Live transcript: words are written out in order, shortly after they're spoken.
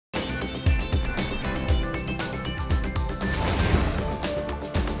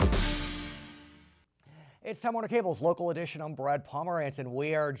It's Time Warner Cable's local edition. I'm Brad Pomerance, and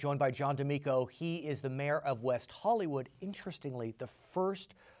we are joined by John D'Amico. He is the mayor of West Hollywood. Interestingly, the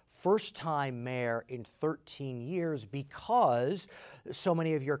first-time mayor in 13 years because so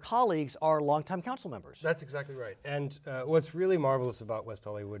many of your colleagues are longtime council members. That's exactly right. And what's really marvelous about West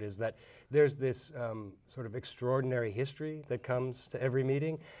Hollywood is that there's this sort of extraordinary history that comes to every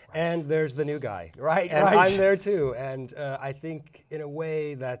meeting, and there's the new guy. Right, and right. I'm there too. And I think, in a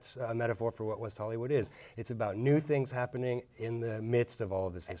way, that's a metaphor for what West Hollywood is. It's about new things happening in the midst of all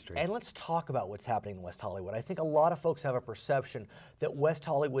of this history. And let's talk about what's happening in West Hollywood. I think a lot of folks have a perception that West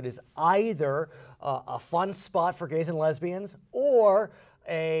Hollywood is either a fun spot for gays and lesbians or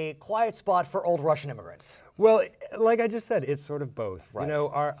a quiet spot for old Russian immigrants. Well, like I just said, it's sort of both. Right. You know,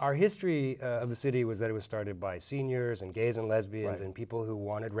 our history of the city was that it was started by seniors and gays and lesbians and people who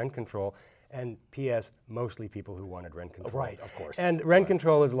wanted rent control. And P.S., mostly people who wanted rent control. Right, of course. And rent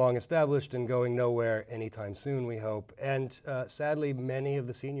control is long established and going nowhere anytime soon, we hope. And sadly, many of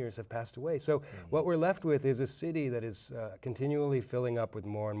the seniors have passed away. So what we're left with is a city that is continually filling up with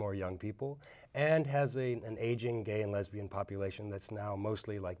more and more young people and has an aging gay and lesbian population that's now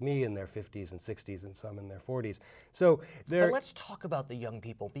mostly like me in their 50s and 60s and some in their 40s. So But let's talk about the young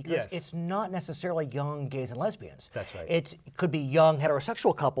people, because it's not necessarily young gays and lesbians. That's right. It could be young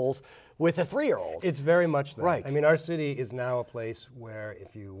heterosexual couples with a 3-year-old. It's very much that. Right. I mean, our city is now a place where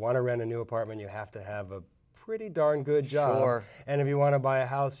if you want to rent a new apartment, you have to have a pretty darn good job. Sure. And if you want to buy a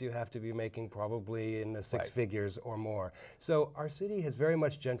house, you have to be making probably in the six figures or more. So our city has very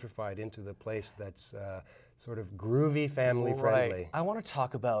much gentrified into the place that's sort of groovy, family friendly. I want to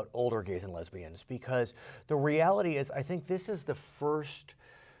talk about older gays and lesbians, because the reality is I think this is the first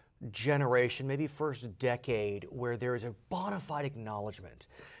generation, maybe first decade, where there is a bona fide acknowledgement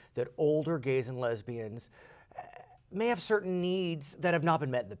that older gays and lesbians may have certain needs that have not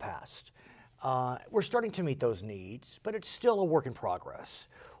been met in the past. We're starting to meet those needs, but it's still a work in progress.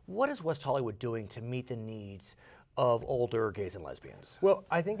 What is West Hollywood doing to meet the needs of older gays and lesbians? Well,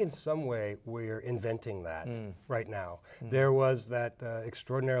 I think in some way we're inventing that right now. There was that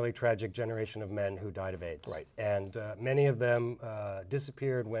extraordinarily tragic generation of men who died of AIDS. Right. And many of them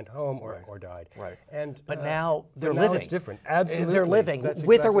disappeared, went home, or died. Right. And, But now they're now living. it's different. Absolutely. They're living That's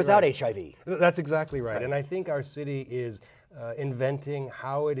with or exactly without right. HIV. That's exactly right. And I think our city is inventing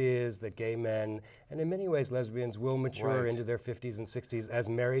how it is that gay men, and in many ways lesbians, will mature into their 50s and 60s as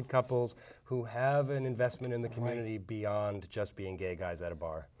married couples who have an investment in the community beyond just being gay guys at a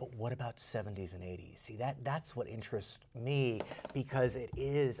bar. But what about 70s and 80s? See, that's what interests me, because it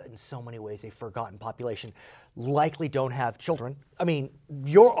is in so many ways a forgotten population. Likely don't have children. I mean,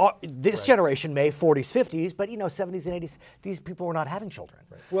 this generation may 40s, 50s, but 70s and 80s, these people were not having children.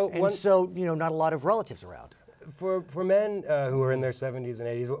 Right. Well, and so not a lot of relatives around. For men who are in their 70s and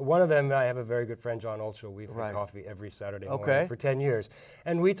 80s, one of them, I have a very good friend, John Olshaw. We've had coffee every Saturday morning for 10 years.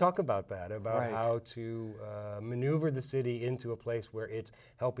 And we talk about that, about how to maneuver the city into a place where it's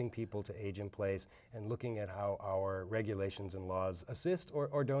helping people to age in place and looking at how our regulations and laws assist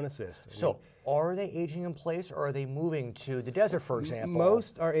or don't assist. So are they aging in place, or are they moving to the desert, for example?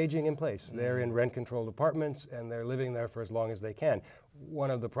 Most are aging in place. They're in rent-controlled apartments, and they're living there for as long as they can.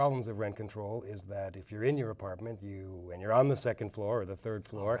 One of the problems of rent control is that if you're in your apartment, and you're on the second floor or the third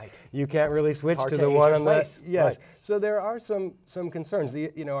floor, you can't really switch to the one on the So there are some concerns.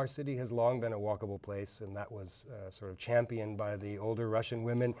 Our city has long been a walkable place, and that was sort of championed by the older Russian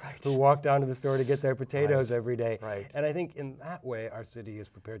women who walked down to the store to get their potatoes every day. And I think in that way, our city is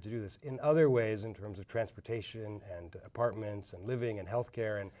prepared to do this. In other ways, in terms of transportation and apartments and living and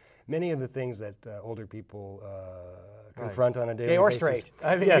healthcare and many of the things that older people confront on a daily basis. Gay or straight.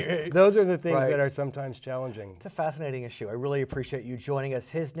 I mean, yes, those are the things that are sometimes challenging. It's a fascinating issue. I really appreciate you joining us.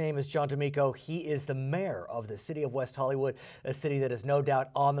 His name is John D'Amico. He is the mayor of the city of West Hollywood, a city that is no doubt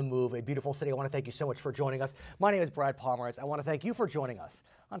on the move, a beautiful city. I want to thank you so much for joining us. My name is Brad Pomerance. I want to thank you for joining us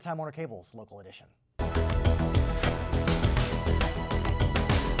on Time Warner Cable's Local Edition.